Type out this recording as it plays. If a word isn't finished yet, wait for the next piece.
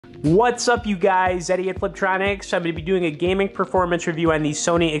What's up, you guys? Eddie at Fliptroniks. I'm going to be doing a gaming performance review on the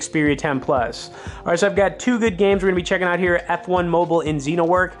Sony Xperia 10 Plus. Alright, so I've got two good games we're going to be checking out here, F1 Mobile and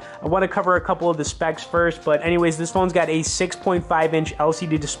XenoWork. I want to cover a couple of the specs first, but anyways, this phone's got a 6.5-inch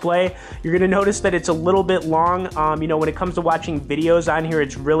LCD display. You're going to notice that it's a little bit long. You know, when it comes to watching videos on here,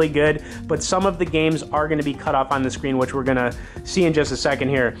 it's really good, but some of the games are going to be cut off on the screen, which we're going to see in just a second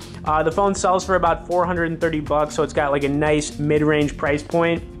here. The phone sells for about $430, so it's got like a nice mid-range price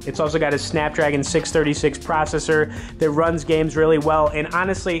point. It's also got a Snapdragon 636 processor that runs games really well, and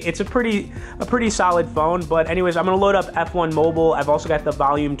honestly, it's a pretty solid phone. But anyways, I'm gonna load up F1 Mobile. I've also got the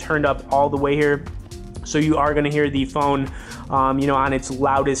volume turned up all the way here, so you are gonna hear the phone, you know, on its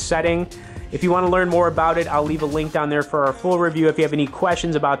loudest setting. If you want to learn more about it, I'll leave a link down there for our full review. If you have any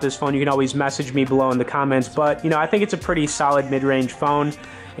questions about this phone, you can always message me below in the comments. But, you know, I think it's a pretty solid mid-range phone.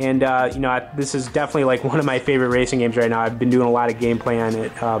 And, you know, this is definitely like one of my favorite racing games right now. I've been doing a lot of gameplay on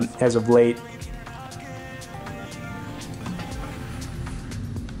it as of late.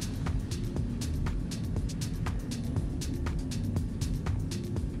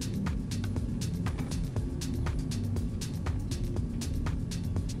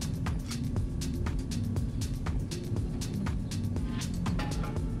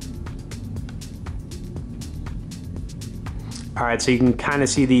 All right, so you can kind of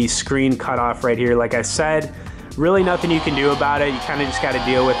see the screen cut off right here. Like I said, really nothing you can do about it. You kind of just got to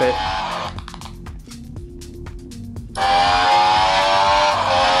deal with it.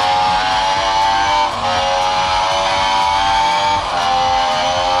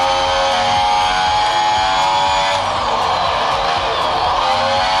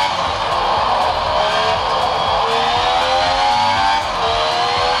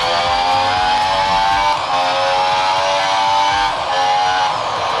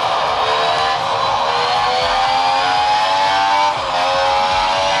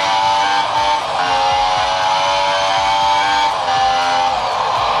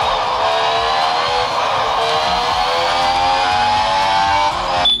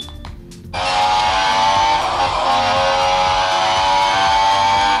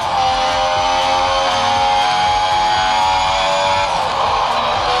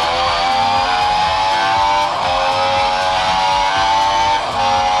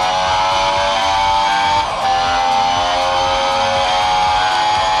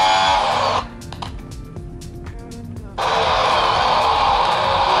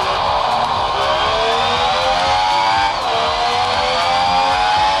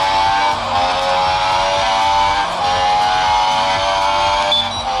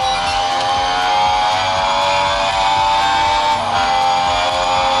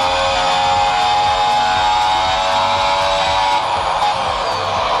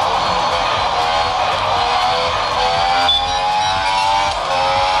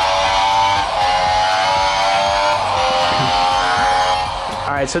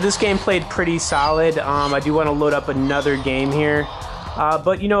 Alright, so this game played pretty solid. I do want to load up another game here.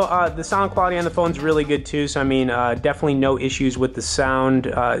 But you know, the sound quality on the phone's really good too, so I mean, definitely no issues with the sound.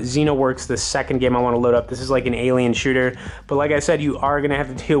 XenoWork's the second game I want to load up. This is like an alien shooter, but like I said, you are going to have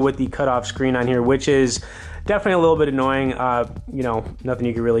to deal with the cutoff screen on here, which is definitely a little bit annoying. You know, nothing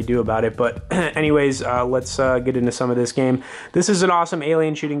you can really do about it, but anyways, let's get into some of this game. This is an awesome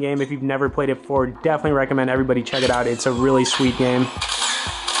alien shooting game. If you've never played it before, definitely recommend everybody check it out. It's a really sweet game.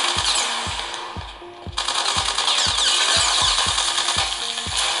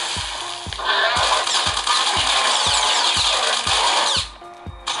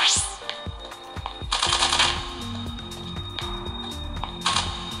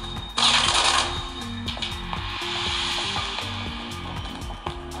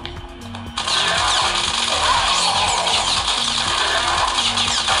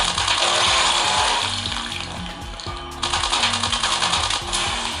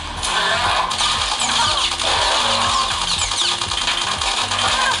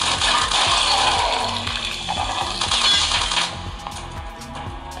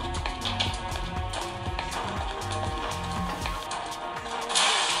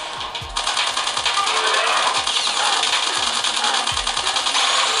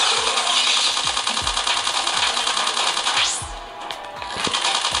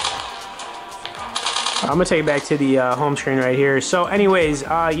 I'm gonna take it back to the home screen right here. So anyways,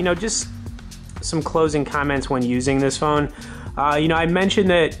 you know, just some closing comments when using this phone. You know, I mentioned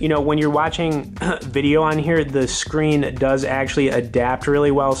that, you know, when you're watching video on here, the screen does actually adapt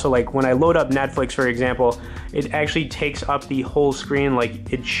really well. So like when I load up Netflix, for example, it actually takes up the whole screen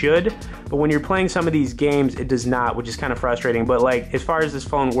like it should. But when you're playing some of these games, it does not, which is kind of frustrating. But like as far as this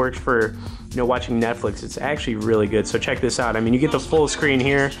phone works for, you know, watching Netflix, it's actually really good. So check this out. I mean, you get the full screen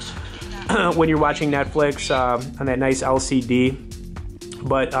here when you're watching Netflix on that nice LCD.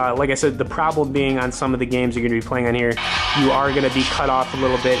 But like I said, the problem being on some of the games you're going to be playing on here, you are going to be cut off a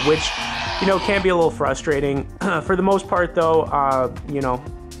little bit, which, you know, can be a little frustrating. For the most part, though, you know,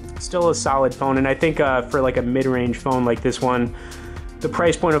 still a solid phone. And I think for like a mid-range phone like this one, the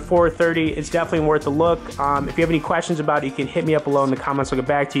price point of $430, it's definitely worth a look. If you have any questions about it, you can hit me up below in the comments. I'll get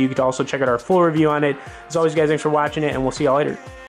back to you. You can also check out our full review on it. As always, guys, thanks for watching it, and we'll see y'all later.